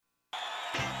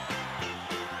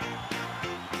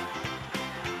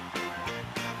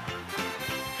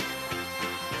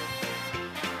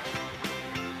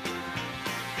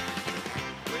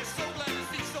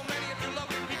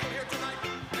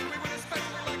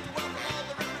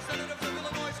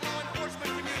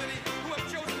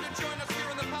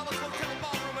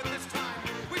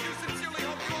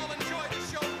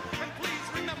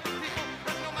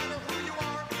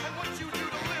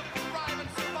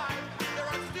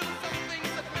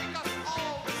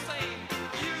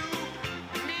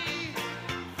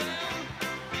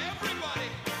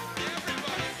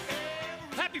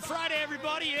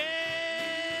everybody,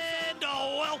 and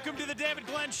welcome to the David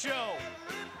Glenn Show.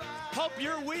 Hope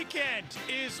your weekend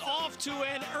is off to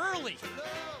an early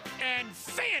and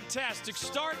fantastic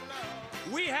start.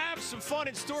 We have some fun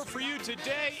in store for you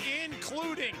today,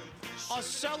 including a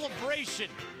celebration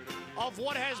of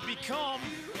what has become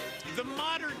the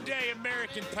modern-day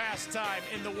American pastime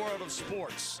in the world of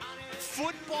sports.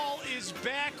 Football is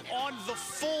back on the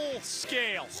full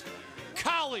scale.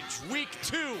 College Week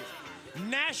 2,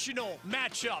 national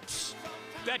matchups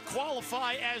that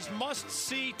qualify as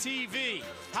must-see TV.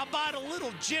 How about a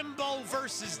little Jimbo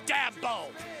versus Dabo?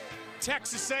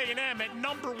 Texas A&M at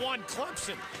number 1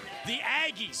 Clemson. The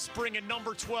Aggies bring a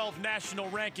number 12 national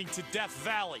ranking to Death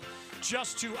Valley,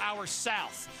 just to our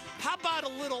south. How about a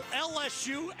little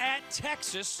LSU at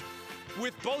Texas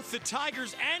with both the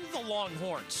Tigers and the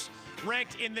Longhorns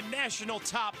ranked in the national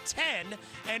top 10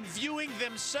 and viewing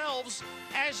themselves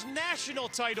as national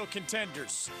title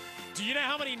contenders? Do you know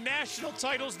how many national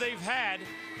titles they've had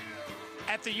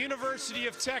at the University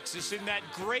of Texas in that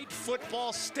great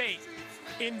football state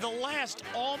in the last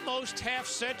almost half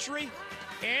century?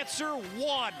 Answer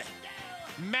 1.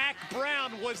 Mack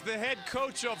Brown was the head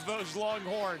coach of those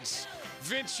Longhorns.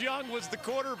 Vince Young was the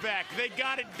quarterback. They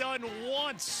got it done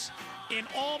once in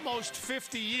almost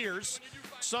 50 years.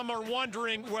 Some are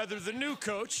wondering whether the new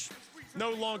coach, no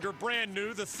longer brand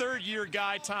new, the third-year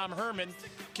guy, Tom Herman,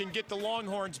 can get the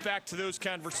Longhorns back to those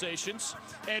conversations.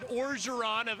 Ed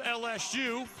Orgeron of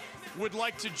LSU would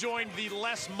like to join the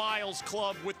Les Miles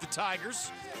club with the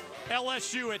Tigers.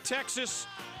 LSU at Texas,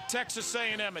 Texas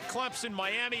A&M at Clemson,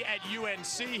 Miami at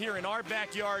UNC here in our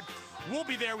backyard. We'll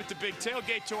be there with the big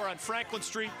tailgate tour on Franklin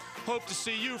Street. Hope to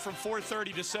see you from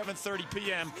 4:30 to 7:30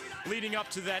 p.m. leading up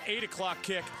to that 8 o'clock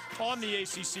kick on the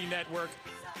ACC network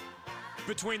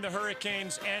between the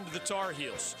Hurricanes and the Tar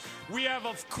Heels. We have,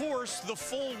 of course, the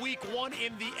full week 1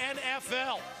 in the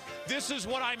NFL. This is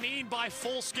what I mean by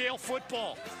full-scale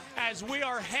football, as we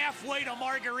are halfway to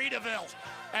Margaritaville,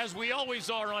 as we always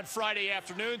are on Friday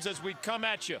afternoons, as we come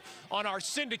at you on our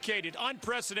syndicated,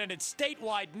 unprecedented,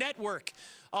 statewide network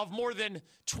of more than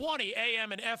 20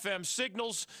 AM and FM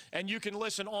signals, and you can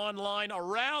listen online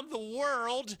around the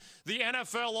world. The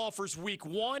NFL offers week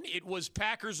 1. It was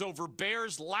Packers over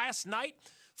Bears last night.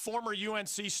 Former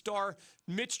UNC star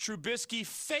Mitch Trubisky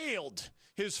failed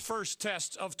his first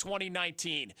test of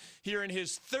 2019 here in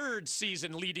his 3rd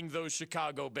season leading those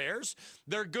Chicago Bears.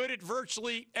 They're good at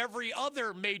virtually every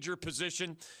other major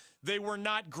position. They were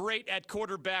not great at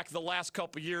quarterback the last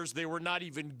couple years. They were not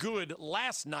even good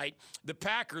last night. The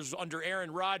Packers under Aaron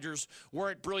Rodgers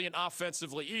weren't brilliant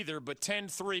offensively either, but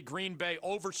 10-3 Green Bay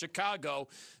over Chicago.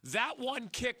 That one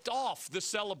kicked off the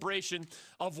celebration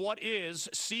of what is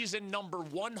season number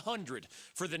 100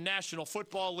 for the National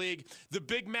Football League. The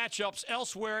big matchups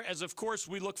elsewhere, as of course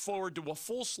we look forward to a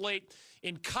full slate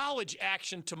in college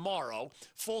action tomorrow,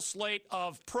 full slate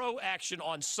of pro action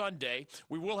on Sunday.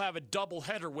 We will have a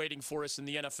doubleheader waiting for us in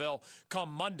the NFL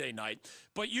come Monday night.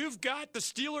 But you've got the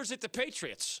Steelers at the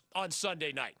Patriots on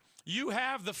Sunday night. You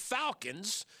have the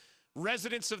Falcons,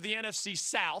 residents of the NFC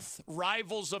South,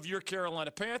 rivals of your Carolina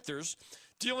Panthers,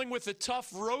 dealing with a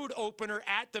tough road opener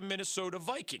at the Minnesota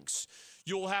Vikings.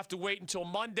 You'll have to wait until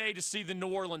Monday to see the New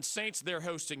Orleans Saints. They're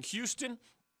hosting Houston.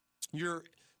 Your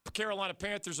Carolina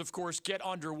Panthers, of course, get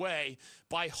underway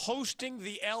by hosting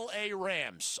the L.A.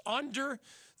 Rams. Under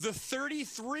the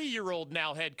 33-year-old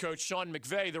now head coach Sean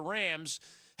McVay, the Rams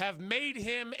have made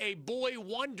him a boy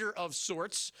wonder of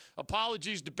sorts.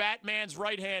 Apologies to Batman's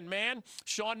right-hand man.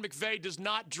 Sean McVay does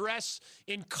not dress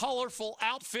in colorful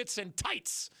outfits and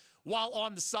tights while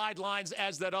on the sidelines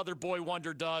as that other boy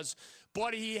wonder does,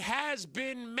 but he has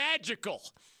been magical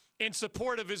in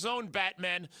support of his own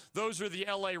Batmen. Those are the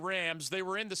L.A. Rams. They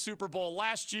were in the Super Bowl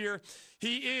last year.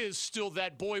 He is still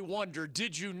that boy wonder.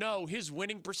 Did you know his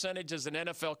winning percentage as an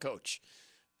NFL coach,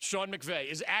 Sean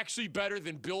McVay, is actually better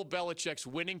than Bill Belichick's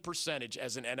winning percentage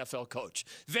as an NFL coach?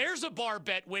 There's a bar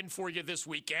bet win for you this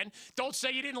weekend. Don't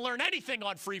say you didn't learn anything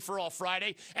on Free for All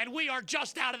Friday, and we are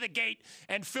just out of the gate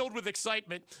and filled with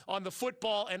excitement on the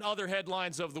football and other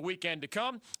headlines of the weekend to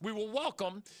come. We will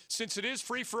welcome, since it is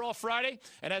Free for All Friday,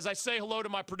 and as I say hello to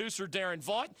my producer, Darren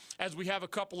Vaught, as we have a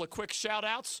couple of quick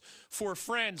shout-outs for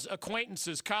friends,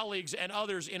 acquaintances, colleagues, and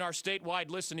others in our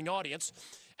statewide listening audience,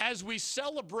 as we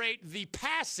celebrate the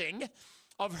passing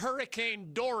of Hurricane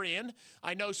Dorian.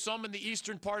 I know some in the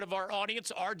eastern part of our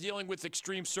audience are dealing with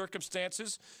extreme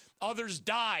circumstances. Others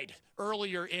died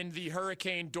earlier in the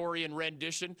Hurricane Dorian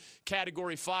rendition.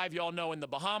 Category 5, y'all know, in the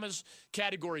Bahamas.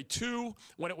 Category 2,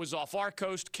 when it was off our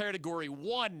coast. Category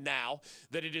 1 now,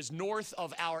 that it is north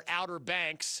of our Outer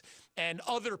Banks and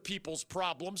other people's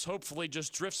problems, hopefully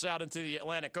just drifts out into the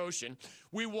Atlantic Ocean.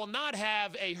 We will not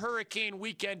have a hurricane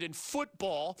weekend in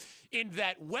football in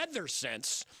that weather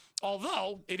sense,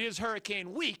 although it is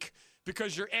Hurricane Week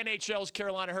because your NHL's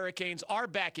Carolina Hurricanes are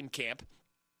back in camp.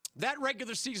 That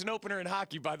regular season opener in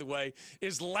hockey, by the way,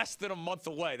 is less than a month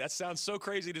away. That sounds so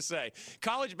crazy to say.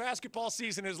 College basketball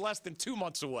season is less than 2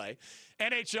 months away.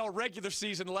 NHL regular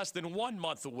season less than 1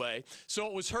 month away. So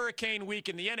it was Hurricane Week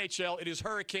in the NHL. It is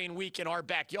Hurricane Week in our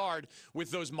backyard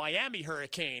with those Miami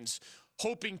Hurricanes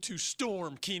hoping to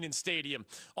storm Kenan Stadium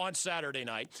on Saturday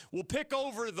night. We'll pick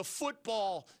over the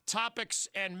football topics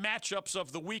and matchups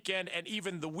of the weekend and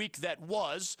even the week that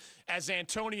was as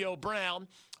Antonio Brown,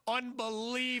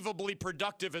 unbelievably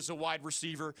productive as a wide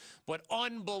receiver, but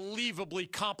unbelievably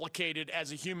complicated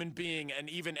as a human being and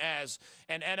even as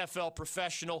an NFL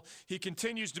professional. He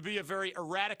continues to be a very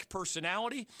erratic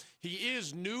personality. He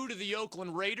is new to the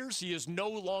Oakland Raiders. He is no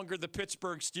longer the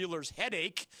Pittsburgh Steelers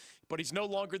headache, but he's no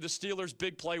longer the Steelers'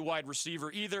 big play wide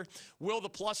receiver either. Will the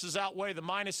pluses outweigh the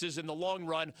minuses in the long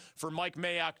run for Mike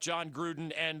Mayock, John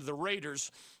Gruden, and the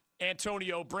Raiders?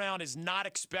 Antonio Brown is not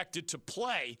expected to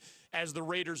play as the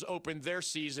Raiders open their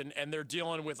season, and they're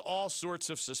dealing with all sorts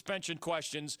of suspension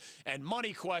questions and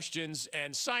money questions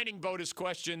and signing bonus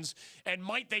questions. And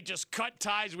might they just cut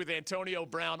ties with Antonio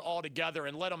Brown altogether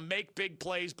and let him make big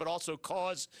plays but also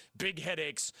cause big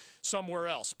headaches somewhere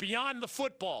else? Beyond the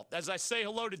football, as I say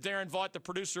hello to Darren Vaught, the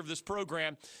producer of this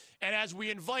program, and as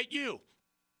we invite you,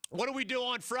 what do we do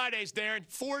on Fridays, Darren?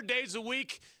 4 days a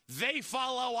week, they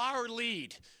follow our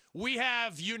lead. We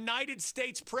have United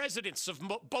States presidents of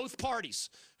both parties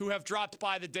who have dropped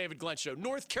by the David Glenn Show.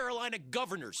 North Carolina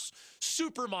governors,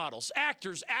 supermodels,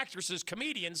 actors, actresses,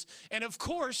 comedians, and of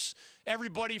course,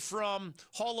 everybody from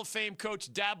Hall of Fame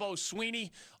coach Dabo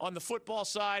Swinney on the football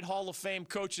side, Hall of Fame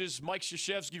coaches Mike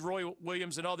Krzyzewski, Roy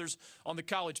Williams, and others on the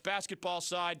college basketball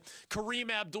side,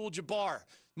 Kareem Abdul-Jabbar,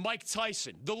 Mike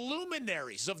Tyson, the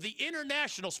luminaries of the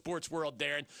international sports world,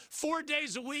 Darren. 4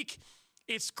 days a week.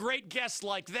 It's great guests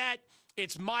like that.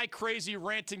 It's my crazy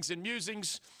rantings and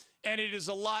musings. And it is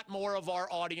a lot more of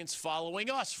our audience following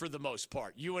us for the most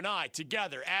part. You and I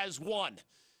together as one.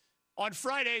 On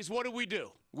Fridays, what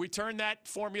do? We turn that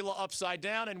formula upside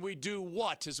down and we do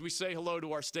what as we say hello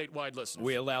to our statewide listeners?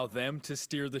 We allow them to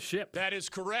steer the ship. That is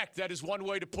correct. That is one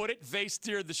way to put it. They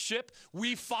steer the ship.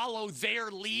 We follow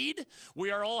their lead.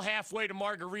 We are all halfway to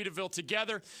Margaritaville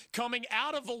together, coming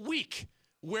out of a week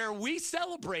where we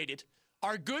celebrated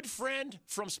our good friend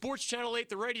from Sports Channel 8,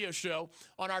 the radio show,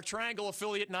 on our Triangle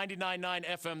affiliate 99.9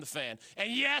 FM The Fan.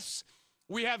 And yes,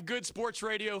 we have good sports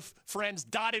radio friends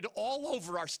dotted all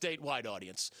over our statewide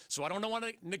audience, so I don't want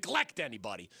to neglect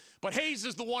anybody. But Hayes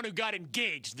is the one who got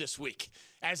engaged this week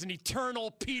as an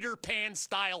eternal Peter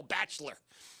Pan-style bachelor.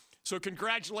 So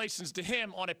congratulations to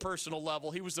him on a personal level.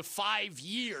 He was a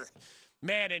 5-year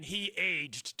man, and he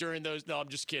aged during those. No, I'm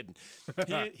just kidding.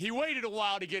 He waited a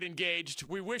while to get engaged.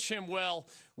 We wish him well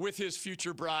with his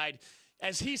future bride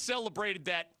as he celebrated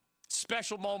that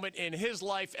special moment in his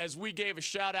life as we gave a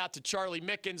shout out to Charlie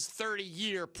Mickens,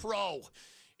 30-year pro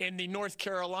in the North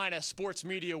Carolina sports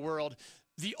media world,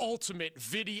 the ultimate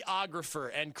videographer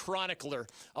and chronicler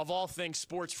of all things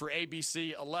sports for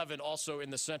ABC 11, also in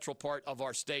the central part of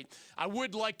our state. I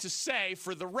would like to say,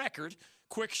 for the record,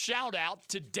 quick shout out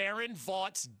to Darren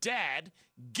Vaught's dad,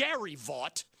 Gary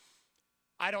Vaught.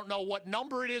 I don't know what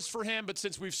number it is for him, but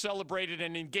since we've celebrated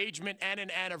an engagement and an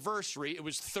anniversary, it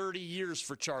was 30 years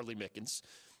for Charlie Mickens.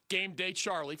 Game Day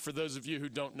Charlie, for those of you who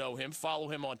don't know him, follow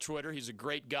him on Twitter. He's a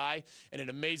great guy and an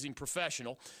amazing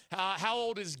professional. How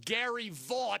old is Gary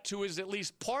Vaught, who is at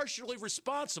least partially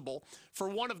responsible for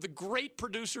one of the great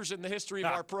producers in the history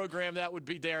of our program? That would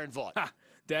be Darren Vaught.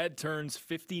 Dad turns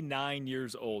 59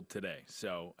 years old today,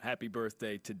 so happy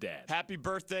birthday to Dad. Happy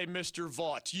birthday, Mr.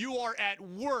 Vaught. You are at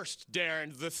worst,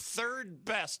 Darren, the third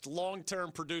best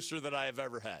long-term producer that I have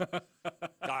ever had.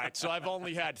 All right, so I've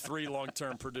only had 3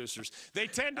 long-term producers. They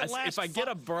tend to last. If I get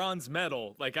a bronze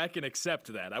medal, like, I can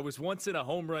accept that. I was once in a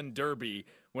home run derby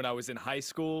when I was in high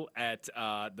school at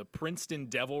the Princeton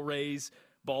Devil Rays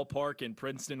ballpark in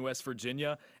Princeton, West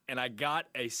Virginia, and I got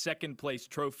a second-place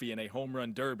trophy in a home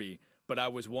run derby, but I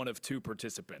was one of 2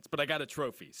 participants. But I got a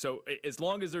trophy. So as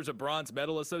long as there's a bronze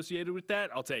medal associated with that,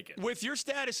 I'll take it. With your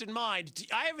status in mind,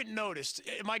 I haven't noticed.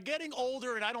 Am I getting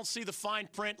older and I don't see the fine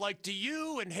print? Like, do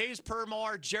you and Hayes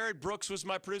Permar, Jared Brooks was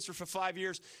my producer for 5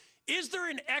 years. Is there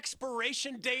an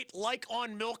expiration date like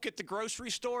on milk at the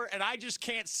grocery store and I just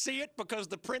can't see it because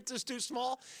the print is too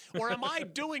small? Or am I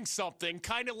doing something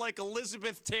kind of like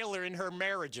Elizabeth Taylor in her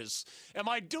marriages? Am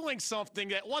I doing something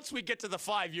that once we get to the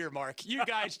 5-year mark, you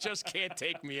guys just can't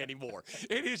take me anymore?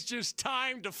 It is just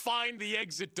time to find the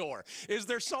exit door. Is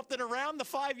there something around the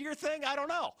 5-year thing? I don't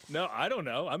know. No, I don't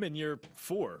know. I'm in year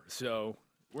 4, so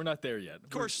we're not there yet. Of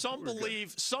course, some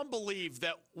believe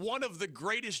that one of the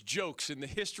greatest jokes in the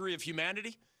history of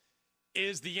humanity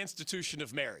is the institution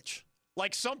of marriage.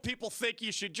 Like some people think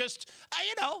you should just,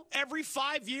 every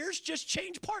 5 years, just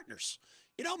change partners.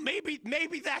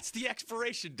 Maybe that's the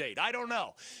expiration date. I don't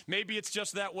know. Maybe it's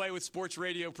just that way with sports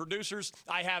radio producers.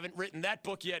 I haven't written that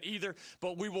book yet either,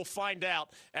 but we will find out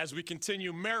as we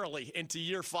continue merrily into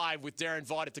year 5 with Darren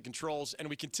Vaught at the controls, and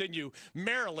we continue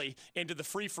merrily into the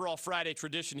Free-for-All Friday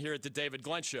tradition here at the David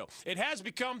Glenn Show. It has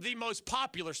become the most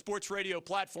popular sports radio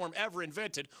platform ever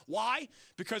invented. Why?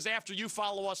 Because after you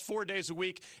follow us 4 days a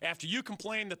week, after you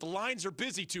complain that the lines are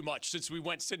busy too much since we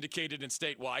went syndicated and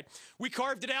statewide, we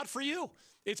carved it out for you.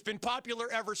 It's been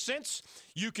popular ever since.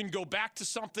 You can go back to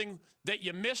something that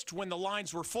you missed when the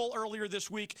lines were full earlier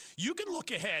this week. You can look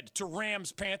ahead to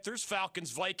Rams, Panthers, Falcons,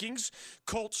 Vikings,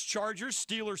 Colts, Chargers,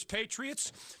 Steelers,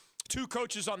 Patriots. 2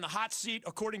 coaches on the hot seat,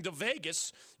 according to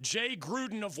Vegas. Jay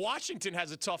Gruden of Washington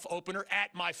has a tough opener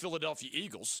at my Philadelphia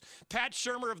Eagles. Pat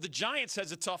Shurmur of the Giants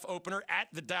has a tough opener at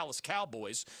the Dallas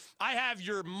Cowboys. I have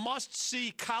your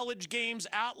must-see college games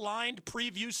outlined,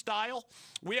 preview style.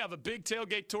 We have a big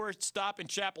tailgate tourist stop in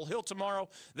Chapel Hill tomorrow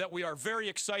that we are very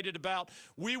excited about.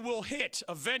 We will hit,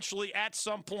 eventually, at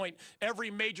some point, every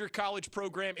major college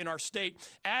program in our state.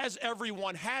 As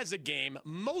everyone has a game,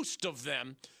 most of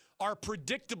them are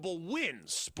predictable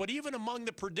wins. But even among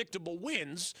the predictable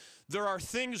wins, there are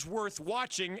things worth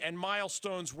watching and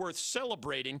milestones worth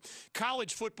celebrating.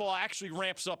 College football actually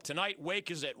ramps up tonight. Wake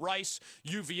is at Rice.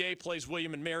 UVA plays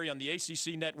William & Mary on the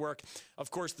ACC network. Of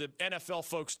course, the NFL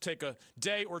folks take a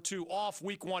day or two off.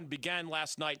 Week 1 began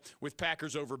last night with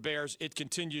Packers over Bears. It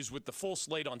continues with the full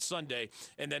slate on Sunday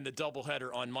and then the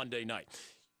doubleheader on Monday night.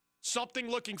 Something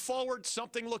looking forward,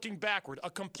 something looking backward, a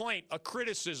complaint, a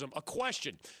criticism, a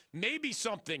question, maybe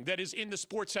something that is in the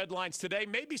sports headlines today,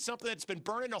 maybe something that's been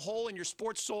burning a hole in your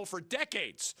sports soul for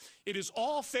decades. It is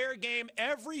all fair game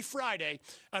every Friday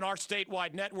on our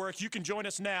statewide network. You can join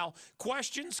us now.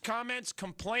 Questions, comments,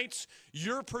 complaints,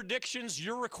 your predictions,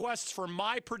 your requests for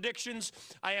my predictions.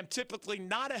 I am typically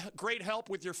not a great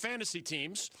help with your fantasy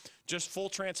teams, just full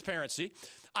transparency.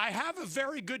 I have a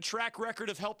very good track record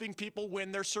of helping people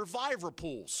win their survivor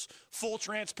pools. Full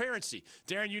transparency.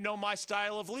 Darren, you know my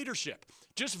style of leadership.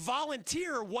 Just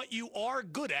volunteer what you are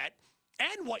good at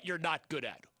and what you're not good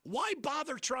at. Why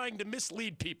bother trying to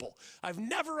mislead people? I've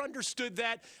never understood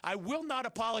that. I will not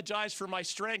apologize for my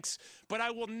strengths, but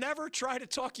I will never try to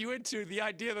talk you into the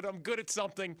idea that I'm good at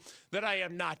something that I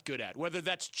am not good at, whether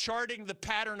that's charting the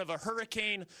pattern of a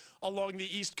hurricane along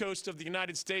the east coast of the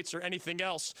United States or anything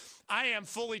else. I am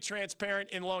fully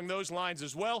transparent along those lines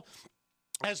as well,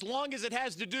 as long as it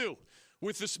has to do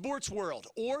with the sports world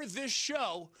or this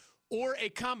show or a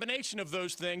combination of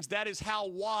those things. That is how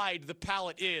wide the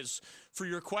palette is for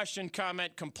your question,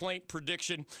 comment, complaint,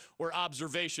 prediction, or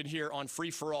observation here on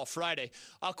Free for All Friday.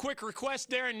 A quick request,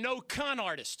 Darren, no con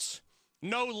artists,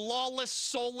 no lawless,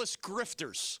 soulless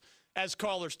grifters as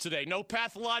callers today. No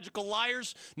pathological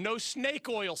liars, no snake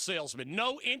oil salesmen,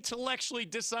 no intellectually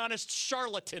dishonest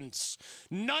charlatans.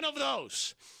 None of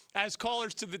those. As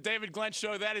callers to the David Glenn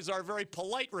Show, that is our very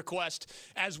polite request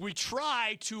as we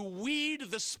try to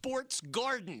weed the sports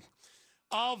garden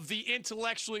of the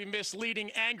intellectually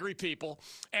misleading angry people,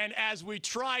 and as we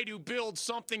try to build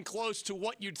something close to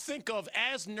what you'd think of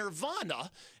as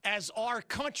nirvana as our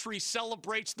country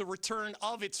celebrates the return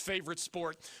of its favorite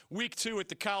sport. Week 2 at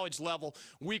the college level,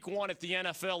 week 1 at the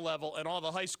NFL level, and all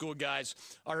the high school guys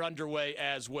are underway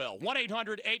as well.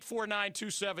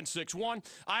 1-800-849-2761.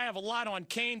 I have a lot on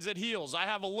Canes at Heels. I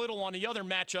have a little on the other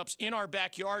matchups in our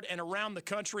backyard and around the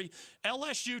country.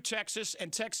 LSU, Texas,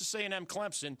 and Texas A&M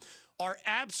Clemson are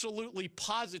absolutely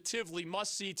positively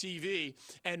must-see TV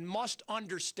and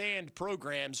must-understand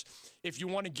programs if you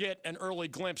want to get an early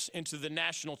glimpse into the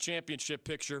national championship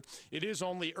picture. It is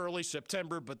only early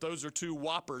September, but those are 2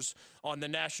 whoppers on the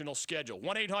national schedule.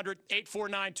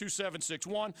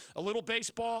 1-800-849-2761. A little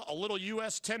baseball, a little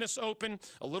U.S. Tennis Open,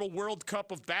 a little World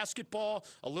Cup of basketball,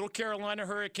 a little Carolina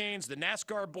Hurricanes. The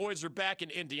NASCAR boys are back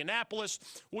in Indianapolis.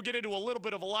 We'll get into a little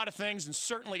bit of a lot of things and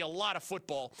certainly a lot of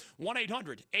football.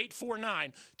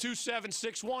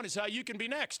 1-800-849-2761 is how you can be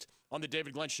next on The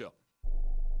David Glenn Show.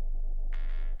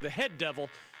 the head devil,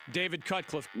 David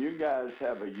Cutcliffe. You guys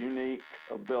have a unique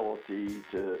ability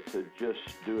to just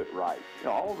do it right. You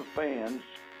know, all the fans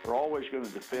are always going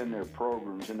to defend their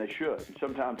programs, and they should.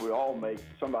 Sometimes we all make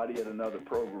somebody at another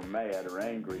program mad or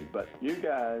angry, but you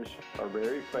guys are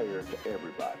very fair to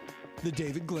everybody. The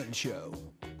David Glenn Show.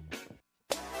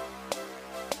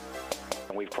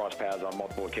 We've crossed paths on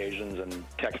multiple occasions and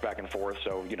text back and forth,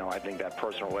 so, I think that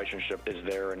personal relationship is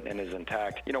there and is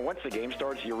intact. Once the game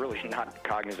starts, you're really not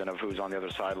cognizant of who's on the other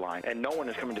sideline, and no one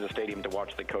is coming to the stadium to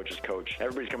watch the coaches coach.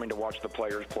 Everybody's coming to watch the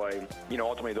players play.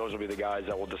 Ultimately, those will be the guys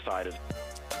that will decide it.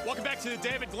 Welcome back to the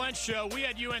David Glenn Show. We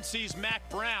had UNC's Mack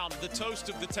Brown, the toast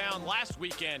of the town last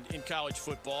weekend in college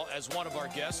football, as one of our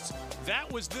guests.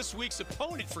 That was this week's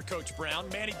opponent for Coach Brown,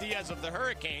 Manny Diaz of the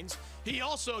Hurricanes. He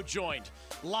also joined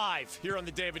live here on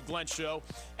the David Glenn Show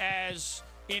as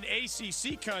in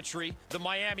ACC country, the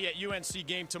Miami at UNC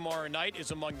game tomorrow night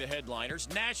is among the headliners.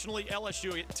 Nationally,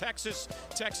 LSU at Texas,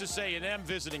 Texas A&M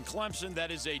visiting Clemson.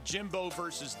 That is a Jimbo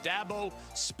versus Dabo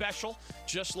special,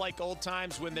 just like old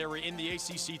times when they were in the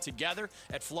ACC together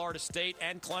at Florida State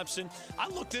and Clemson. I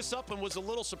looked this up and was a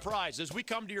little surprised. As we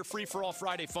come to your Free-for-All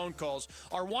Friday phone calls,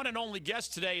 our one and only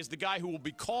guest today is the guy who will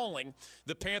be calling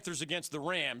the Panthers against the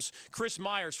Rams. Chris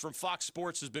Myers from Fox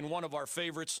Sports has been one of our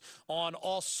favorites on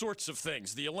all sorts of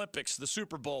things. The Olympics, the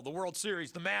Super Bowl, the World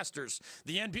Series, the Masters,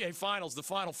 the NBA Finals, the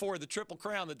Final Four, the Triple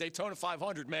Crown, the Daytona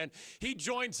 500, man. He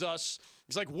joins us.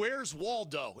 He's like, where's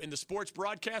Waldo in the sports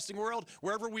broadcasting world?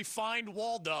 Wherever we find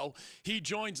Waldo, he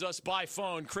joins us by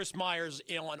phone. Chris Myers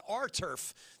on our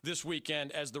turf this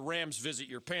weekend as the Rams visit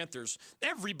your Panthers.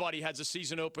 Everybody has a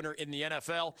season opener in the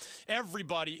NFL.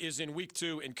 Everybody is in week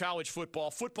 2 in college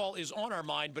football. Football is on our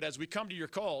mind, but as we come to your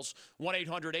calls,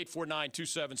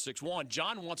 1-800-849-2761.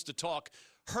 John wants to talk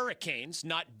Hurricanes,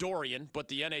 not Dorian, but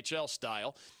the NHL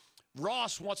style.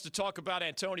 Ross wants to talk about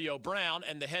Antonio Brown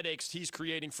and the headaches he's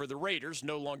creating for the Raiders,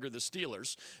 no longer the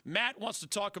Steelers. Matt wants to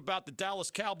talk about the Dallas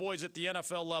Cowboys at the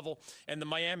NFL level and the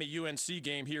Miami UNC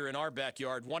game here in our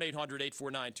backyard,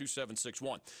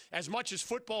 1-800-849-2761. As much as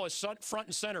football is front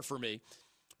and center for me,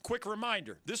 quick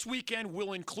reminder, this weekend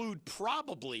will include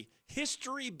probably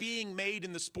history being made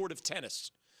in the sport of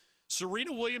tennis.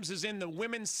 Serena Williams is in the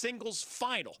women's singles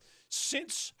final.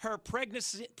 Since her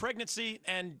pregnancy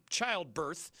and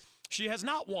childbirth, she has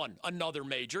not won another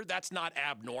major. That's not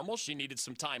abnormal. She needed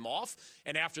some time off,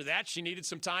 and after that, she needed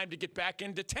some time to get back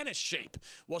into tennis shape.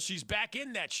 Well, she's back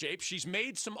in that shape. She's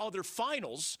made some other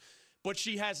finals, but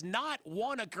she has not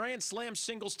won a Grand Slam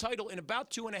singles title in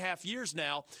about 2.5 years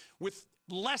now, with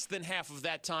less than half of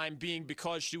that time being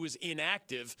because she was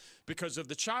inactive because of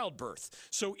the childbirth.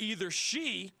 So either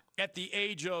she, at the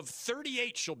age of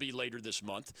 38, she'll be later this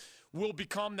month, will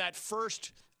become that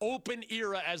first open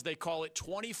era, as they call it,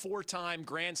 24-time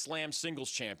Grand Slam singles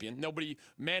champion. Nobody,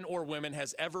 men or women,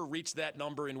 has ever reached that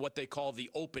number in what they call the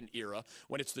open era,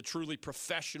 when it's the truly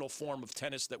professional form of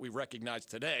tennis that we recognize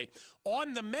today.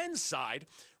 On the men's side,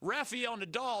 Rafael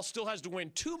Nadal still has to win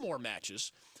 2 more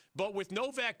matches, but with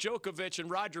Novak Djokovic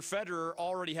and Roger Federer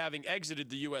already having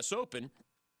exited the U.S. Open,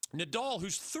 Nadal,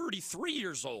 who's 33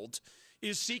 years old,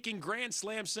 is seeking Grand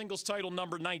Slam singles title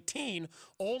number 19.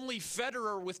 Only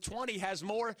Federer with 20 has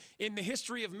more in the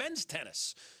history of men's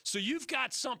tennis. So you've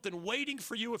got something waiting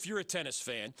for you if you're a tennis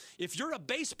fan. If you're a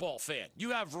baseball fan, you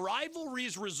have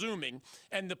rivalries resuming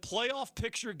and the playoff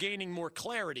picture gaining more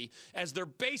clarity as they're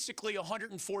basically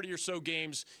 140 or so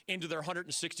games into their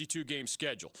 162-game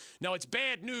schedule. Now, it's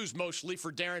bad news mostly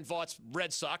for Darren Vaught's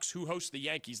Red Sox, who host the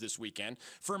Yankees this weekend,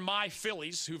 for my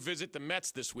Phillies, who visit the Mets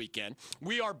this weekend.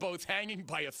 We are both hanging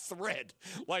by a thread,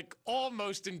 like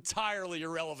almost entirely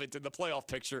irrelevant in the playoff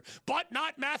picture, but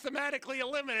not mathematically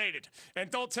eliminated.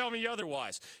 And don't tell me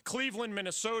otherwise. Cleveland,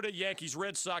 Minnesota, Yankees,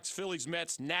 Red Sox, Phillies,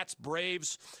 Mets, Nats,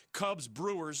 Braves, Cubs,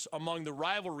 Brewers among the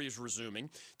rivalries resuming.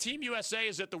 Team USA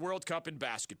is at the World Cup in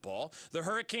basketball. The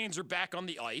Hurricanes are back on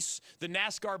the ice. The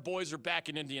NASCAR boys are back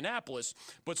in Indianapolis,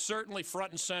 but certainly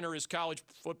front and center is college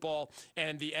football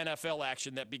and the NFL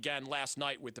action that began last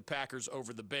night with the Packers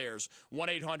over the Bears.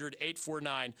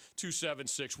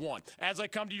 1-800-849-2761. As I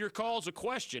come to your calls, a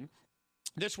question.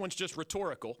 This one's just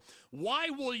rhetorical. Why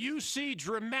will you see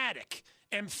dramatic,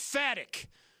 emphatic,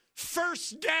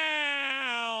 first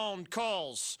down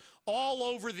calls all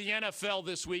over the NFL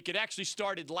this week? It actually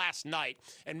started last night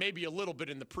and maybe a little bit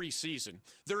in the preseason.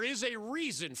 There is a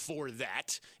reason for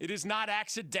that. It is not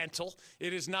accidental.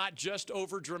 It is not just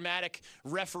over dramatic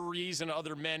referees and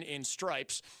other men in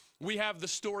stripes. we have the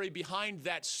story behind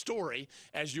that story,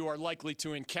 as you are likely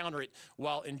to encounter it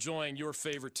while enjoying your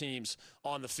favorite teams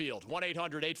on the field.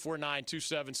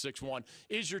 1-800-849-2761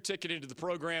 is your ticket into the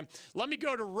program. Let me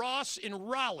go to Ross in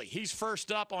Raleigh. He's first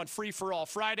up on Free for All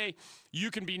Friday.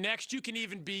 You can be next. You can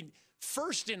even be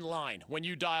first in line when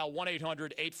you dial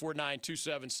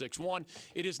 1-800-849-2761.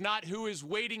 It is not who is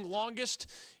waiting longest.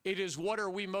 It is what are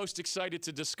we most excited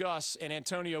to discuss, and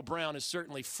Antonio Brown is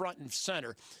certainly front and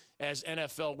center as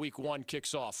NFL Week 1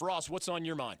 kicks off. Ross, what's on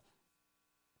your mind?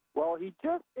 Well, he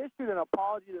just issued an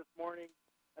apology this morning,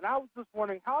 and I was just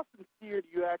wondering, how sincere do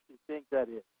you actually think that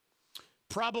is?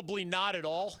 Probably not at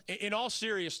all. In all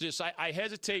seriousness, I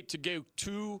hesitate to go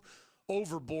too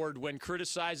overboard when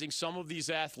criticizing some of these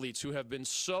athletes who have been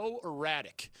so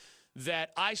erratic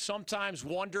that I sometimes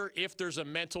wonder if there's a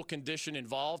mental condition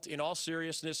involved. In all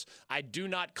seriousness, I do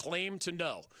not claim to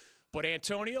know. But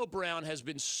Antonio Brown has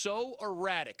been so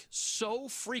erratic so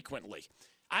frequently.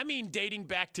 I mean, dating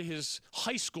back to his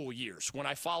high school years when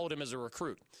I followed him as a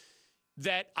recruit,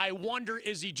 that I wonder,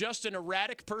 is he just an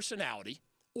erratic personality?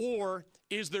 Or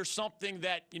is there something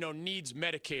that, needs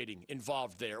medicating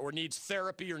involved there, or needs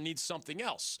therapy, or needs something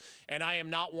else? And I am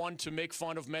not one to make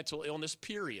fun of mental illness,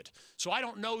 period. So I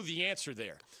don't know the answer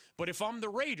there. But if I'm the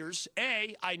Raiders,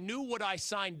 I knew what I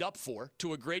signed up for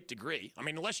to a great degree. I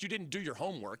mean, unless you didn't do your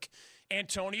homework.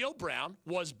 Antonio Brown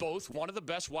was both one of the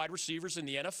best wide receivers in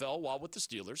the NFL while with the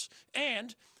Steelers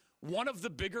and one of the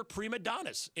bigger prima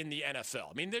donnas in the NFL.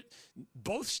 I mean,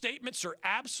 both statements are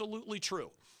absolutely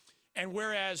true. And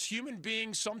whereas human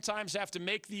beings sometimes have to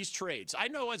make these trades, I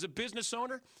know as a business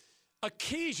owner,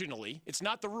 occasionally, it's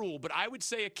not the rule, but I would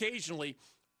say occasionally,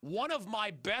 one of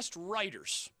my best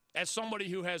writers, as somebody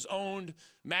who has owned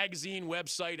magazine,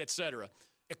 website, etc.,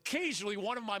 occasionally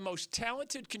one of my most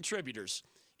talented contributors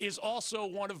is also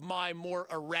one of my more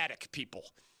erratic people.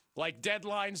 Like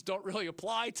deadlines don't really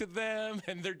apply to them,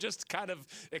 and they're just kind of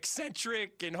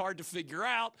eccentric and hard to figure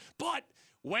out, but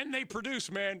when they produce,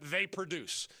 man, they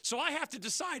produce. So I have to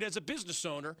decide as a business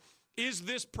owner, is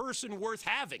this person worth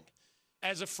having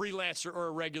as a freelancer or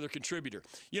a regular contributor?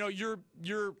 Your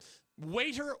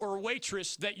waiter or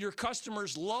waitress that your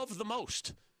customers love the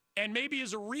most, and maybe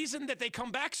is a reason that they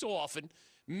come back so often,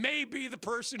 may be the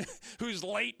person who's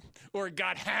late or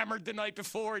got hammered the night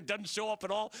before and doesn't show up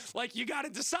at all. Like, you got to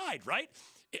decide, right?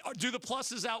 Do the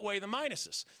pluses outweigh the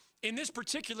minuses? In this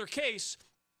particular case,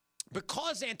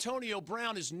 because Antonio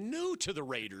Brown is new to the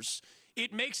Raiders,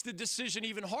 it makes the decision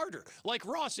even harder. Like,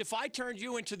 Ross, if I turned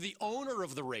you into the owner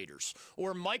of the Raiders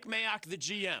or Mike Mayock, the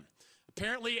GM,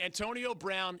 apparently Antonio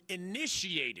Brown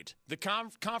initiated the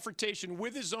confrontation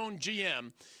with his own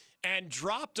GM and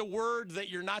dropped a word that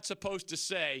you're not supposed to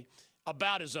say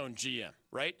about his own GM,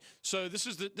 right? So this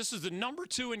is the number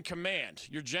 2 in command,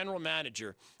 your general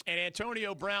manager, and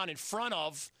Antonio Brown in front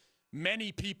of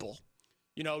many people,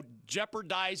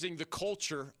 jeopardizing the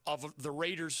culture of the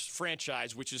Raiders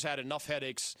franchise, which has had enough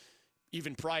headaches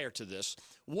even prior to this.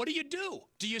 What do?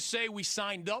 Do you say we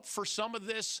signed up for some of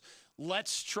this?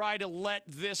 Let's try to let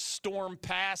this storm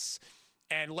pass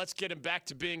and let's get him back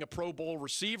to being a Pro Bowl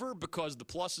receiver because the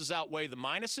pluses outweigh the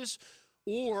minuses?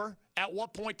 Or at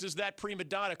what point does that prima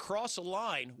donna cross a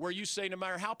line where you say no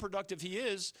matter how productive he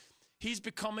is, he's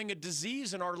becoming a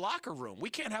disease in our locker room? We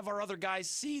can't have our other guys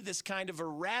see this kind of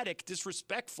erratic,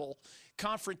 disrespectful,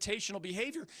 confrontational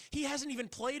behavior. He hasn't even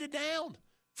played it down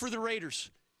for the Raiders.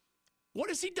 What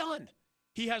has he done?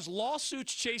 He has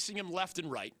lawsuits chasing him left and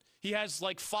right. He has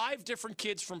like 5 different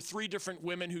kids from 3 different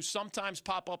women who sometimes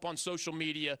pop up on social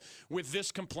media with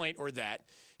this complaint or that.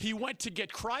 He went to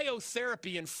get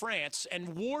cryotherapy in France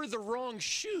and wore the wrong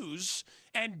shoes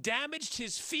and damaged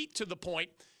his feet to the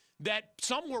point that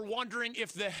some were wondering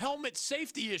if the helmet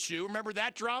safety issue, remember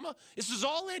that drama? This is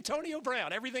all Antonio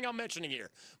Brown, everything I'm mentioning here.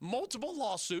 Multiple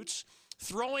lawsuits,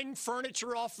 throwing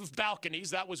furniture off of balconies,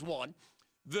 that was one.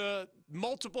 The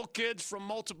multiple kids from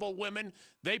multiple women,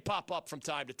 they pop up from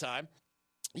time to time.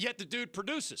 Yet the dude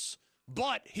produces.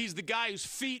 But he's the guy whose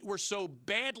feet were so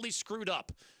badly screwed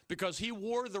up because he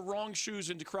wore the wrong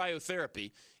shoes into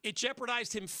cryotherapy. It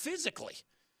jeopardized him physically.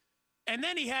 And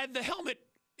then he had the helmet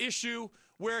issue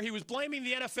where he was blaming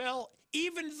the NFL,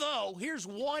 even though here's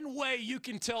one way you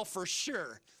can tell for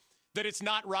sure that it's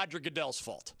not Roger Goodell's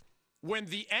fault. When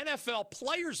the NFL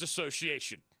Players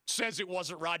Association says it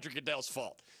wasn't Roger Goodell's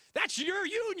fault. That's your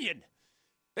union.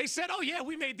 They said, oh, yeah,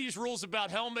 we made these rules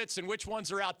about helmets and which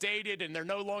ones are outdated and they're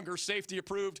no longer safety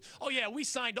approved. Oh, yeah, we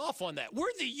signed off on that.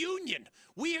 We're the union.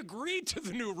 We agreed to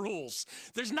the new rules.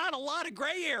 There's not a lot of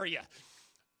gray area.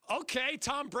 Okay,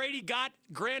 Tom Brady got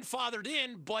grandfathered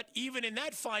in, but even in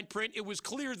that fine print, it was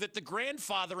clear that the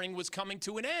grandfathering was coming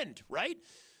to an end, right?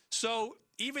 So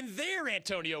even there,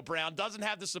 Antonio Brown doesn't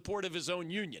have the support of his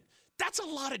own union. That's a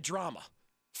lot of drama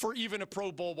for even a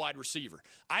Pro Bowl wide receiver.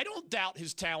 I don't doubt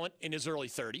his talent in his early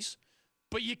 30s,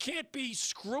 but you can't be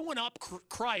screwing up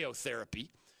cryotherapy,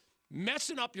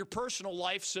 messing up your personal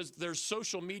life so there's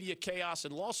social media chaos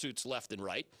and lawsuits left and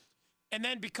right, and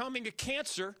then becoming a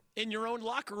cancer in your own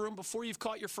locker room before you've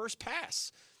caught your first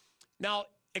pass. Now,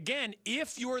 again,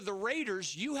 if you're the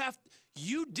Raiders,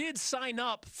 you did sign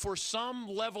up for some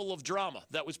level of drama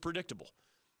that was predictable.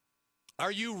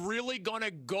 Are you really going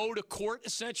to go to court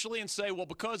essentially and say, well,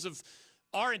 because of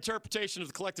our interpretation of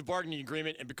the collective bargaining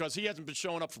agreement and because he hasn't been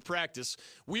showing up for practice,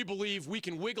 we believe we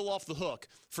can wiggle off the hook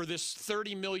for this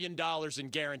 $30 million in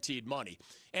guaranteed money.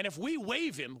 And if we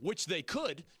waive him, which they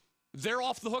could, they're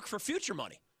off the hook for future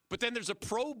money. But then there's a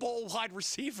Pro Bowl wide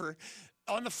receiver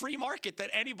on the free market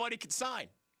that anybody could sign.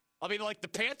 I mean, like the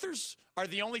Panthers are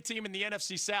the only team in the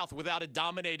NFC South without a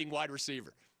dominating wide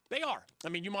receiver. They are. I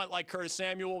mean, you might like Curtis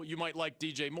Samuel. You might like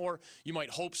DJ Moore. You might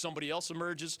hope somebody else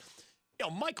emerges. You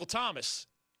know, Michael Thomas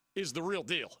is the real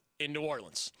deal in New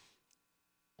Orleans.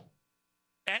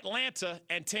 Atlanta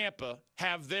and Tampa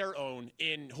have their own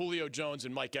in Julio Jones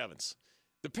and Mike Evans.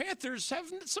 The Panthers have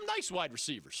some nice wide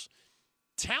receivers.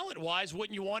 Talent-wise,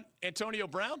 wouldn't you want Antonio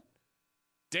Brown?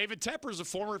 David Tepper is a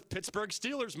former Pittsburgh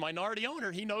Steelers minority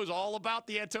owner. He knows all about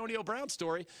the Antonio Brown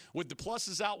story. Would the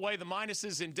pluses outweigh the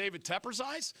minuses in David Tepper's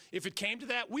eyes? If it came to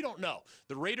that, we don't know.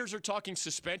 The Raiders are talking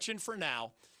suspension for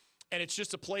now, and it's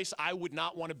just a place I would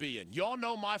not want to be in. Y'all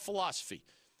know my philosophy.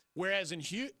 Whereas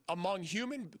among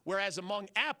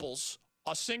apples,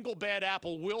 a single bad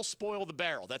apple will spoil the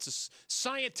barrel. That's a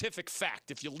scientific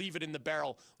fact if you leave it in the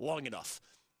barrel long enough.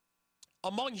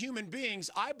 Among human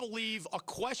beings, I believe a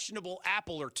questionable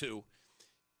apple or two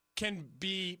can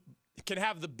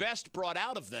have the best brought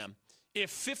out of them if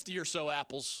 50 or so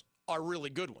apples are really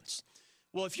good ones.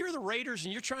 Well, if you're the Raiders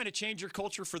and you're trying to change your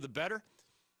culture for the better,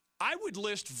 I would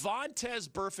list Vontaze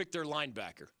Burfict, their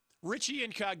linebacker, Richie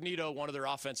Incognito, one of their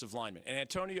offensive linemen, and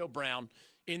Antonio Brown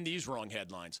in these wrong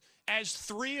headlines as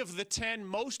 3 of the 10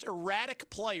 most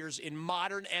erratic players in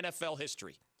modern NFL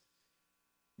history.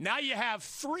 Now you have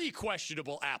 3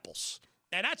 questionable apples,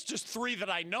 and that's just 3 that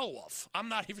I know of. I'm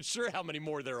not even sure how many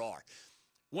more there are.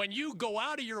 When you go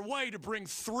out of your way to bring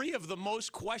 3 of the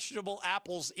most questionable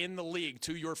apples in the league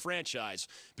to your franchise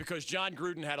because John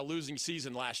Gruden had a losing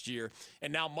season last year,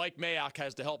 and now Mike Mayock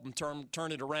has to help him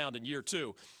turn it around in year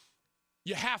 2,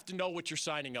 you have to know what you're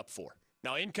signing up for.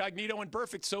 Now, Incognito and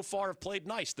Burfict so far have played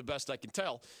nice, the best I can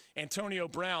tell. Antonio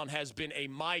Brown has been a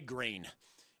migraine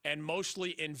and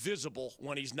mostly invisible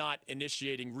when he's not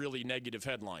initiating really negative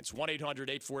headlines.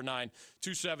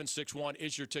 1-800-849-2761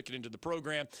 is your ticket into the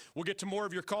program. We'll get to more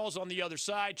of your calls on the other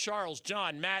side. Charles,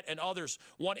 John, Matt, and others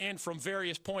want in from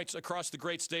various points across the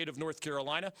great state of North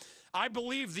Carolina. I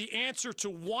believe the answer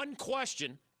to one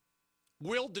question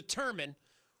will determine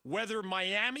whether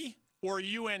Miami or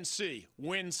UNC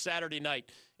wins Saturday night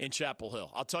in Chapel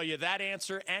Hill. I'll tell you that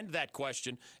answer and that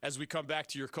question as we come back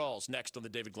to your calls next on The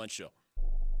David Glenn Show.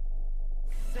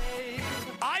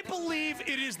 I believe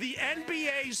it is the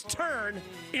NBA's turn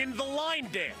in the line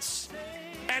dance.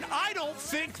 And I don't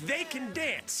think they can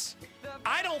dance.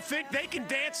 I don't think they can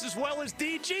dance as well as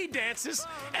DG dances,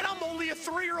 and I'm only a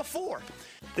 3 or a 4.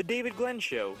 The David Glenn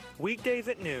Show, weekdays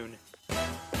at noon.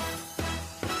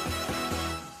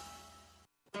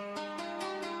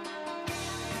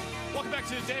 Welcome back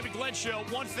to the David Glenn Show.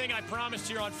 One thing I promised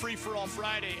here on Free for All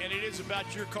Friday, and it is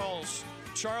about your calls.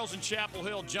 Charles and Chapel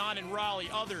Hill, John and Raleigh,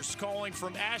 others calling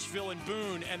from Asheville and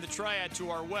Boone and the Triad to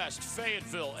our west,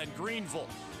 Fayetteville and Greenville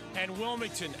and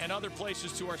Wilmington and other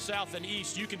places to our south and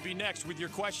east. You can be next with your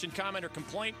question, comment, or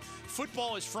complaint.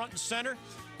 Football is front and center,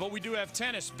 but we do have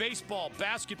tennis, baseball,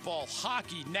 basketball,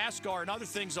 hockey, NASCAR, and other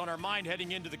things on our mind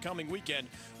heading into the coming weekend.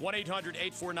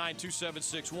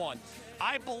 1-800-849-2761.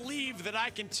 I believe that I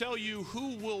can tell you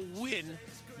who will win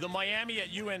the Miami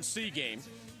at UNC game.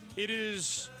 It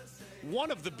is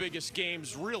one of the biggest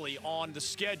games really on the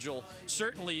schedule,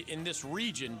 certainly in this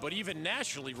region, but even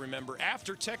nationally, remember,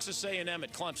 after Texas A&M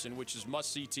at Clemson, which is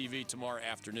must-see TV tomorrow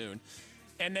afternoon,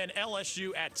 and then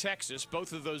LSU at Texas.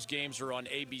 Both of those games are on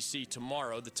ABC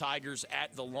tomorrow. The Tigers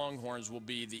at the Longhorns will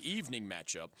be the evening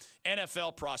matchup.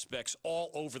 NFL prospects all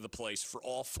over the place for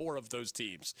all 4 of those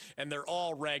teams, and they're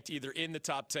all ranked either in the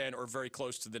top 10 or very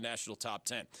close to the national top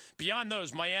 10. Beyond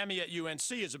those, Miami at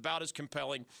UNC is about as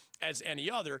compelling as any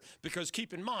other because,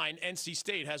 keep in mind, NC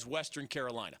State has Western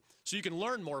Carolina. So you can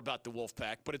learn more about the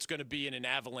Wolfpack, but it's going to be in an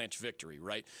avalanche victory,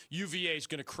 right? UVA is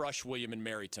going to crush William and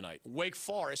Mary tonight. Wake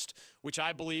Forest, which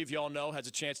I believe y'all know has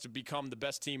a chance to become the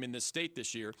best team in this state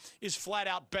this year, is flat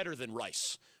out better than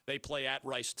Rice. They play at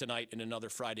Rice tonight in another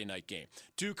Friday night game.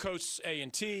 Duke hosts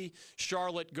A&T.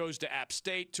 Charlotte goes to App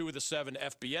State, 2 of the 7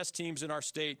 FBS teams in our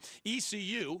state.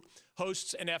 ECU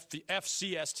hosts an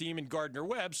FCS team in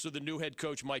Gardner-Webb, so the new head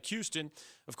coach, Mike Houston,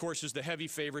 of course, is the heavy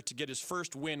favorite to get his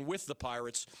first win with the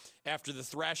Pirates after the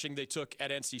thrashing they took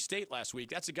at NC State last week.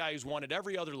 That's a guy who's won at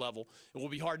every other level. It will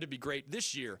be hard to be great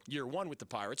this year, year one with the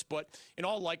Pirates, but in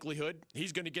all likelihood,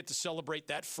 he's going to get to celebrate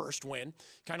that first win,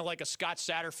 kind of like a Scott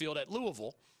Satterfield at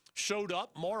Louisville. Showed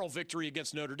up, moral victory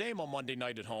against Notre Dame on Monday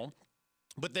night at home,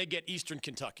 but they get Eastern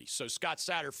Kentucky. So Scott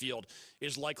Satterfield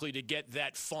is likely to get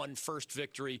that fun first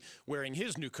victory wearing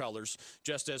his new colors,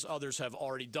 just as others have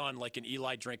already done, like an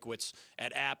Eli Drinkwitz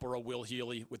at App or a Will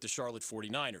Healy with the Charlotte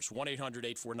 49ers.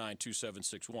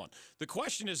 1-800-849-2761. The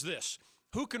question is this: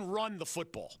 who can run the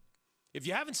football? If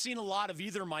you haven't seen a lot of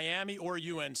either Miami or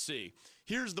UNC,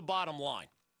 here's the bottom line.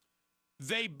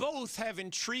 They both have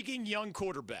intriguing young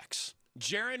quarterbacks.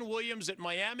 Jarren Williams at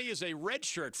Miami is a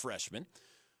redshirt freshman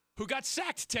who got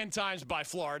sacked 10 times by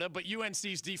Florida, but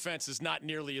UNC's defense is not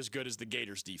nearly as good as the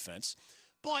Gators' defense.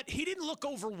 But he didn't look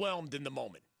overwhelmed in the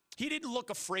moment. He didn't look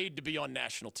afraid to be on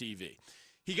national TV.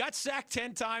 He got sacked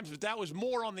 10 times, but that was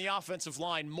more on the offensive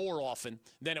line more often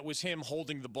than it was him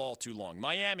holding the ball too long.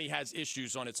 Miami has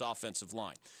issues on its offensive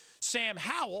line. Sam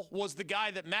Howell was the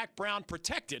guy that Mack Brown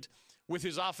protected with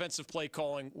his offensive play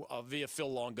calling via Phil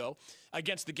Longo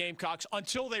against the Gamecocks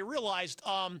until they realized,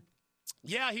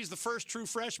 he's the first true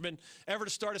freshman ever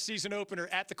to start a season opener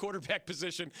at the quarterback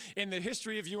position in the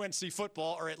history of UNC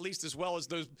football, or at least as well as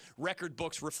those record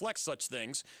books reflect such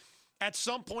things. At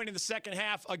some point in the second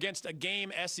half against a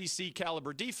game SEC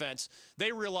caliber defense,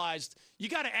 they realized you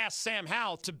got to ask Sam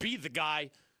Howell to be the guy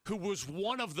who was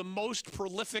one of the most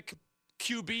prolific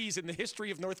QBs in the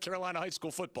history of North Carolina high school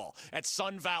football at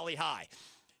Sun Valley High.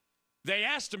 They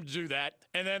asked him to do that,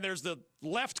 and then there's the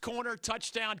left corner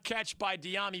touchdown catch by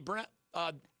De'Ami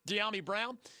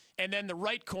Brown, and then the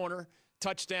right corner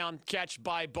touchdown catch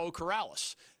by Bo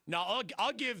Corrales. Now,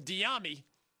 I'll give De'Ami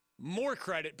more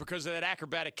credit because of that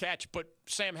acrobatic catch, but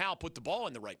Sam Howell put the ball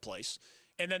in the right place.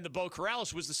 And then the Bo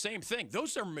Corrales was the same thing.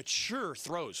 Those are mature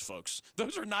throws, folks.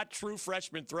 Those are not true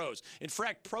freshman throws. In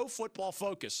fact, Pro Football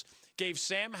Focus gave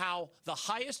Sam Howell the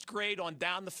highest grade on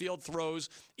down-the-field throws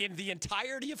in the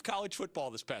entirety of college football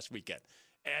this past weekend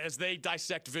as they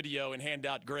dissect video and hand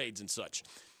out grades and such.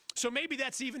 So maybe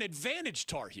that's even advantage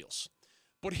Tar Heels.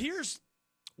 But here's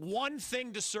one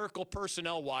thing to circle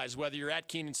personnel-wise, whether you're at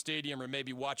Kenan Stadium or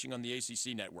maybe watching on the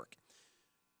ACC network.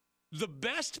 The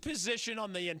best position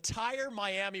on the entire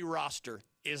Miami roster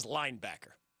is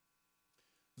linebacker.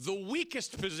 The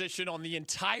weakest position on the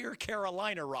entire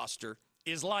Carolina roster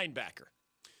is linebacker.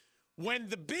 When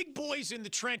the big boys in the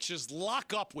trenches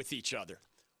lock up with each other,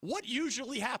 what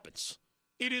usually happens?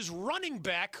 It is running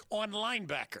back on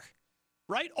linebacker,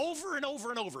 right? Over and over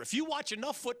and over. If you watch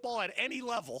enough football at any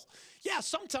level,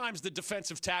 sometimes the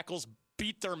defensive tackles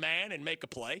beat their man and make a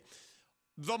play.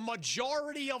 The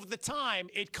majority of the time,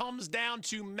 it comes down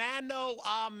to mano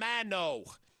a mano.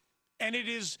 And it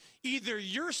is either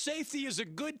your safety is a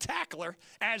good tackler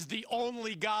as the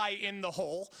only guy in the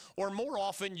hole, or more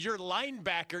often your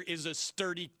linebacker is a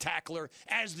sturdy tackler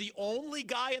as the only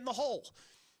guy in the hole.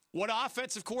 What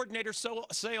offensive coordinators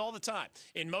say all the time,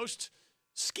 in most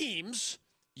schemes,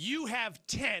 you have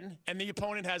 10 and the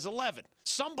opponent has 11.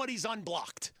 Somebody's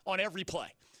unblocked on every play.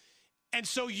 And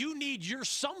so you need your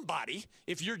somebody,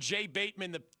 if you're Jay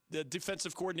Bateman, the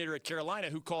defensive coordinator at Carolina,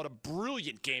 who called a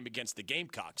brilliant game against the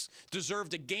Gamecocks,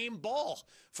 deserved a game ball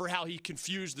for how he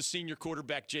confused the senior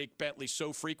quarterback Jake Bentley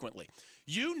so frequently.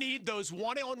 You need those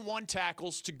one-on-one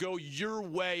tackles to go your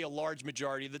way a large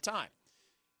majority of the time.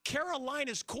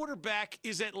 Carolina's quarterback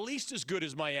is at least as good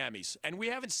as Miami's, and we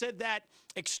haven't said that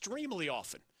extremely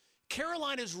often.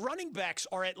 Carolina's running backs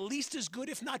are at least as good,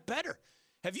 if not better.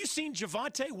 Have you seen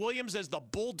Javonte Williams as the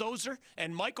bulldozer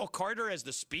and Michael Carter as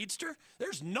the speedster?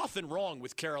 There's nothing wrong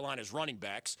with Carolina's running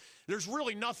backs. There's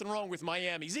really nothing wrong with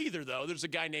Miami's either, though. There's a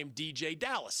guy named DJ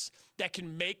Dallas that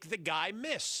can make the guy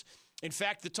miss. In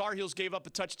fact, the Tar Heels gave up a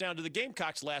touchdown to the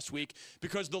Gamecocks last week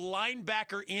because the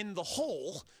linebacker in the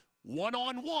hole,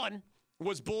 one-on-one,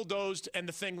 was bulldozed and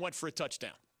the thing went for a touchdown.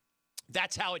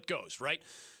 That's how it goes, right?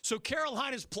 So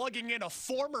Carolina's plugging in a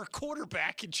former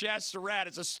quarterback in Chaz Surratt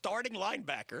as a starting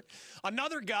linebacker,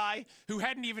 another guy who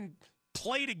hadn't even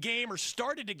played a game or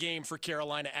started a game for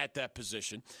Carolina at that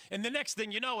position. And the next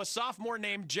thing you know, a sophomore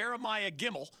named Jeremiah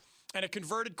Gimmel and a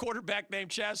converted quarterback named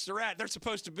Chaz Surratt, they're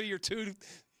supposed to be your two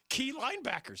key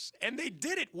linebackers. And they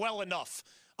did it well enough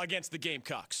against the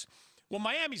Gamecocks. Well,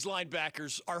 Miami's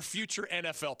linebackers are future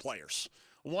NFL players.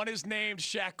 One is named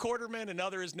Shaq Quarterman,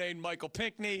 another is named Michael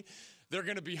Pinckney. they're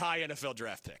going to be high NFL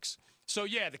draft picks. So,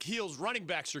 yeah, the Heels running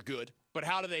backs are good, but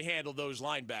how do they handle those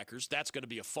linebackers? That's going to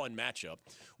be a fun matchup.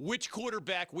 Which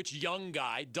quarterback, which young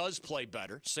guy does play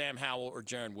better, Sam Howell or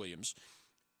Jarren Williams?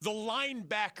 The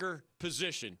linebacker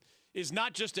position is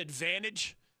not just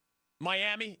advantage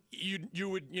Miami.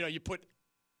 You put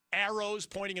arrows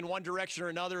pointing in one direction or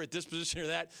another at this position or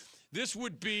that. This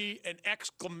would be an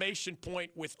exclamation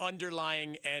point with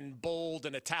underlying and bold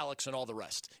and italics and all the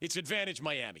rest. It's advantage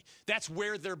Miami. That's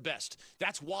where they're best.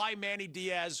 That's why Manny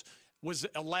Diaz was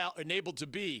enabled to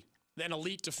be an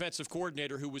elite defensive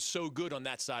coordinator who was so good on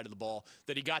that side of the ball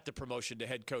that he got the promotion to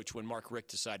head coach when Mark Richt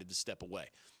decided to step away.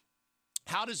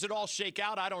 How does it all shake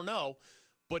out? I don't know.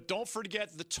 But don't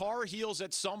forget the Tar Heels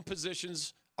at some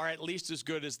positions are at least as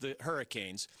good as the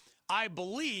Hurricanes. I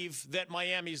believe that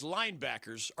Miami's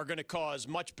linebackers are going to cause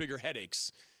much bigger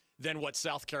headaches than what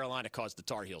South Carolina caused the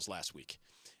Tar Heels last week.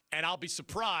 And I'll be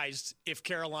surprised if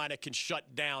Carolina can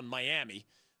shut down Miami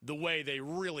the way they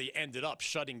really ended up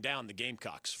shutting down the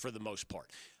Gamecocks for the most part.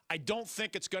 I don't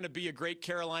think it's going to be a great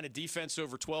Carolina defense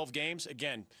over 12 games.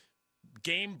 Again,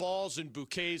 game balls and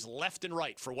bouquets left and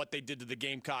right for what they did to the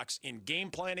Gamecocks in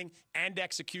game planning and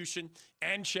execution,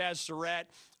 and Chaz Surratt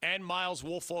and Miles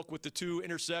Woolfolk with the 2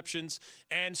 interceptions,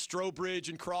 and Strobridge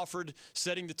and Crawford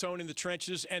setting the tone in the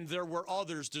trenches, and there were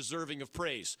others deserving of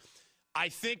praise. I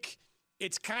think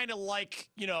it's kind of like,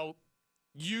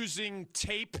 using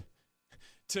tape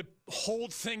to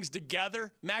hold things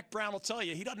together. Mac Brown will tell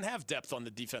you he doesn't have depth on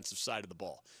the defensive side of the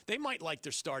ball. They might like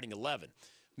their starting 11.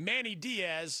 Manny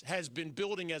Diaz has been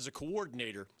building as a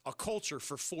coordinator a culture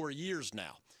for 4 years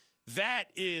now. That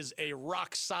is a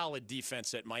rock-solid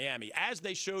defense at Miami, as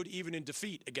they showed even in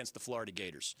defeat against the Florida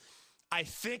Gators. I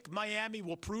think Miami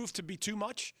will prove to be too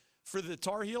much for the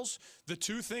Tar Heels. The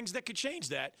 2 things that could change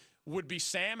that would be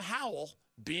Sam Howell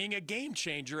being a game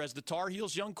changer as the Tar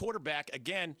Heels' young quarterback.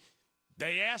 Again,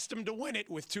 they asked him to win it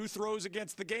with 2 throws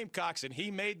against the Gamecocks, and he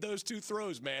made those 2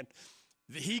 throws, man.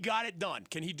 He got it done.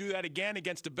 Can he do that again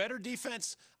against a better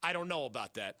defense? I don't know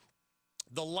about that.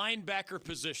 The linebacker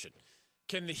position.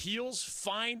 Can the Heels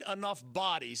find enough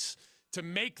bodies to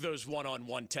make those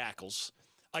one-on-one tackles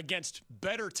against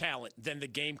better talent than the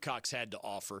Gamecocks had to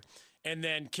offer? And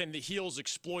then can the Heels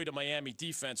exploit a Miami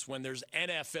defense when there's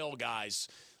NFL guys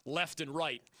left and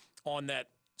right on that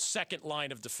second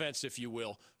line of defense, if you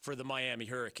will, for the Miami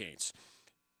Hurricanes?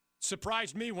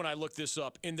 Surprised me when I looked this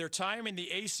up. In their time in the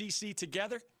ACC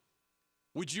together,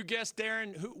 would you guess,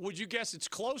 Darren, would you guess it's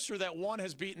closer that one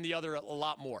has beaten the other a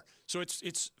lot more? So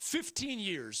it's 15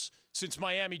 years since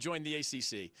Miami joined the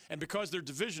ACC, and because they're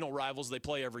divisional rivals, they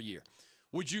play every year.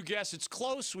 Would you guess it's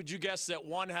close? Would you guess that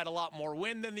one had a lot more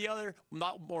wins than the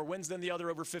other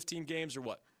over 15 games, or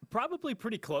what? Probably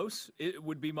pretty close. It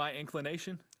would be my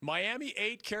inclination. Miami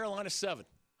 8, Carolina 7.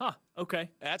 Huh,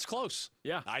 okay. That's close.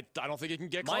 Yeah. I don't think it can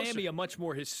get closer. Miami, a much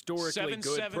more historically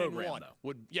good program,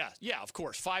 though. Yeah, of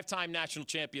course. 5-time national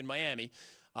champion Miami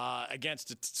against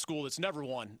a school that's never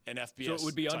won an FBS So it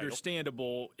would be title.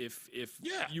 Understandable if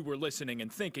you were listening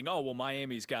and thinking, oh, well,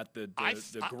 Miami's got the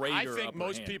greater I think upper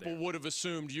most hand people there. would have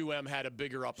assumed UM had a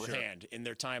bigger upper hand in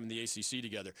their time in the ACC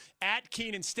together. At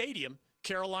Kenan Stadium,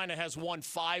 Carolina has won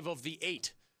 5 of the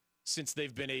 8 since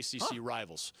they've been ACC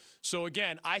rivals. So,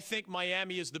 again, I think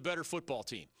Miami is the better football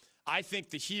team. I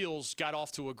think the Heels got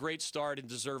off to a great start and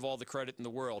deserve all the credit in the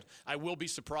world. I will be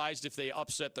surprised if they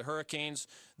upset the Hurricanes.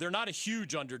 They're not a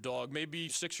huge underdog, maybe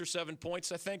 6 or 7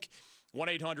 points, I think.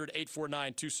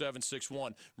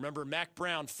 1-800-849-2761. Remember, Mac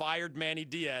Brown fired Manny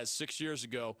Diaz 6 years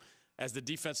ago as the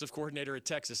defensive coordinator at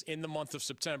Texas in the month of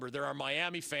September. There are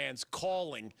Miami fans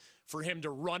calling for him to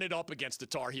run it up against the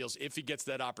Tar Heels if he gets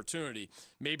that opportunity.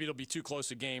 Maybe it'll be too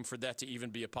close a game for that to even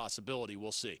be a possibility.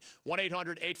 We'll see.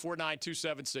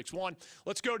 1-800-849-2761.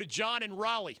 Let's go to John in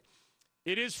Raleigh.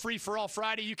 It is Free for All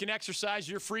Friday. You can exercise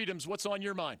your freedoms. What's on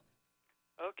your mind?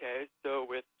 Okay, so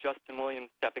with Justin Williams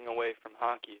stepping away from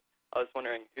hockey, I was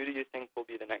wondering, who do you think will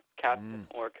be the next captain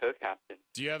or co-captain?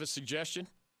 Do you have a suggestion?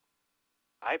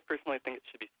 I personally think it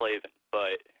should be Slavin,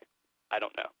 but I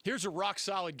don't know. Here's a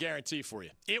rock-solid guarantee for you.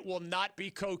 It will not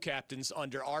be co-captains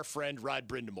under our friend Rod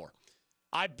Brindamore.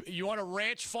 You want a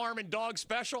ranch, farm, and dog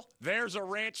special? There's a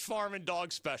ranch, farm, and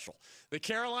dog special. The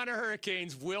Carolina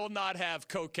Hurricanes will not have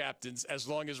co-captains as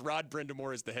long as Rod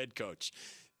Brindamore is the head coach.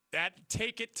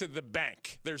 Take it to the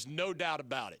bank. There's no doubt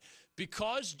about it.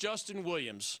 Because Justin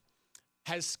Williams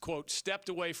has, quote, stepped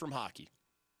away from hockey.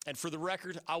 And for the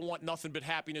record, I want nothing but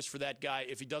happiness for that guy.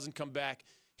 If he doesn't come back,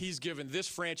 he's given this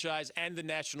franchise and the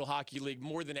National Hockey League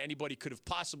more than anybody could have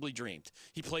possibly dreamed.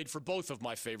 He played for both of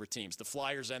my favorite teams, the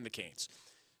Flyers and the Canes.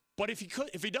 But if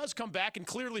he does come back, and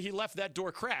clearly he left that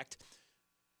door cracked,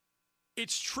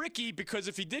 it's tricky because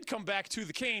if he did come back to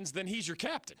the Canes, then he's your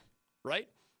captain, right?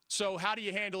 So how do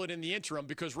you handle it in the interim?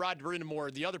 Because Rod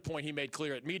Brind'Amour, the other point he made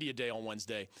clear at Media Day on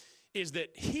Wednesday, is that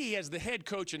he, as the head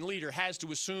coach and leader, has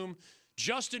to assume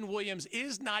Justin Williams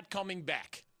is not coming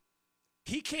back.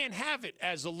 He can't have it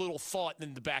as a little thought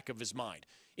in the back of his mind.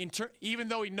 Even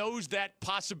though he knows that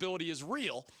possibility is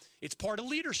real, it's part of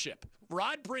leadership.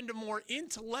 Rod Brind'Amour,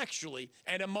 intellectually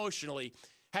and emotionally,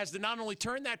 has to not only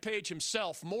turn that page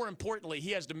himself, more importantly,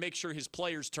 he has to make sure his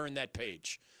players turn that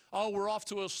page. Oh, we're off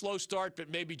to a slow start, but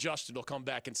maybe Justin will come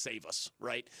back and save us,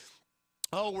 right?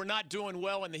 Oh, we're not doing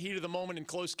well in the heat of the moment in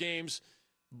close games,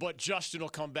 but Justin will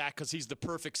come back because he's the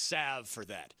perfect salve for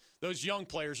that. Those young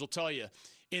players will tell you,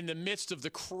 in the midst of the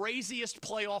craziest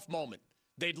playoff moment,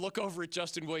 they'd look over at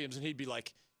Justin Williams and he'd be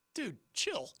like, dude,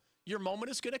 chill. Your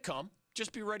moment is going to come.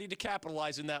 Just be ready to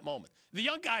capitalize in that moment. The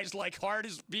young guy's like, heart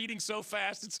is beating so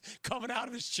fast, it's coming out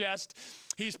of his chest.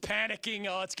 He's panicking.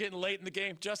 Oh, it's getting late in the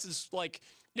game. Justin's like,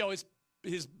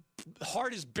 his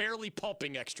heart is barely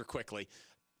pumping extra quickly.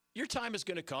 Your time is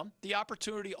going to come. The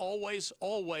opportunity always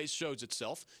shows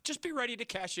itself. Just be ready to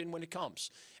cash in when it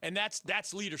comes. And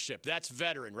that's leadership. That's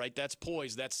veteran, right? That's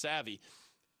poise. That's savvy.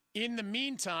 In the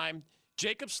meantime,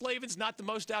 Jacob Slavin's not the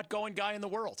most outgoing guy in the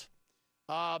world.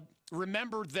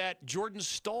 Remember that Jordan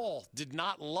Staal did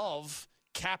not love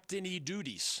captain-y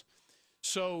duties.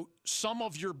 So some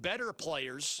of your better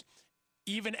players,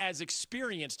 even as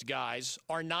experienced guys,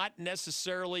 are not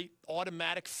necessarily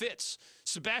automatic fits.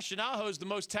 Sebastian Aho is the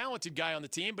most talented guy on the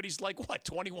team, but he's like,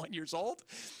 21 years old?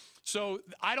 So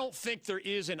I don't think there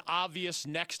is an obvious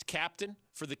next captain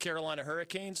for the Carolina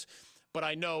Hurricanes, but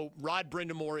I know Rod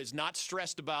Brind'Amour is not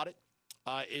stressed about it,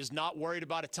 is not worried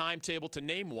about a timetable to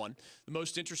name one. The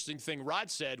most interesting thing Rod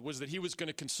said was that he was going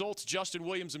to consult Justin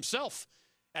Williams himself,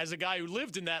 as a guy who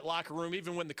lived in that locker room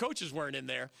even when the coaches weren't in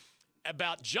there,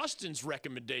 about Justin's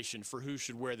recommendation for who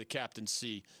should wear the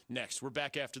captaincy next. We're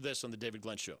back after this on The David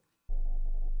Glenn Show.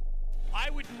 I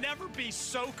would never be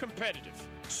so competitive,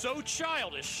 so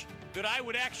childish, that I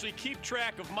would actually keep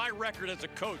track of my record as a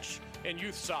coach in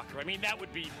youth soccer. I mean, that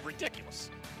would be ridiculous.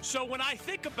 So when I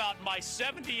think about my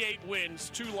 78 wins,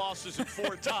 2 losses, and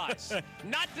 4 ties,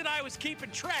 not that I was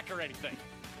keeping track or anything.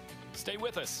 Stay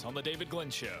with us on The David Glenn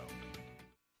Show.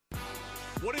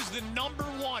 What is the number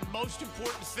one most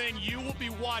important thing you will be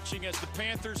watching as the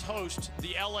Panthers host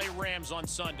the LA Rams on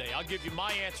Sunday? I'll give you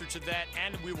my answer to that,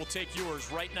 and we will take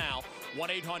yours right now,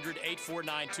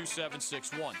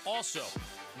 1-800-849-2761. Also,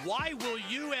 why will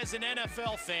you as an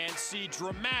NFL fan see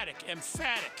dramatic,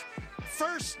 emphatic,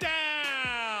 first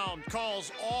down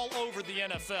calls all over the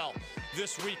NFL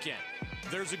this weekend?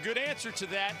 There's a good answer to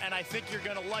that, and I think you're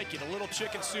going to like it. A little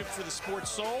chicken soup for the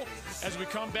sports soul as we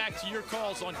come back to your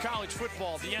calls on college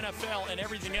football, the NFL, and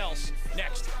everything else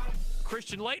next.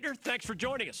 Christian Laettner, thanks for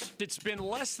joining us. It's been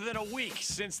less than a week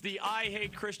since the I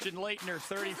Hate Christian Laettner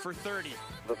 30 for 30.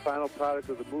 The final product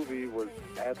of the movie was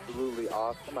absolutely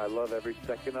awesome. I love every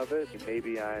second of it.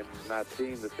 Maybe I'm not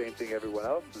seeing the same thing everyone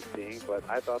else is seeing, but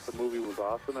I thought the movie was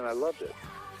awesome, and I loved it.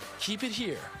 Keep it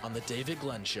here on The David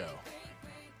Glenn Show.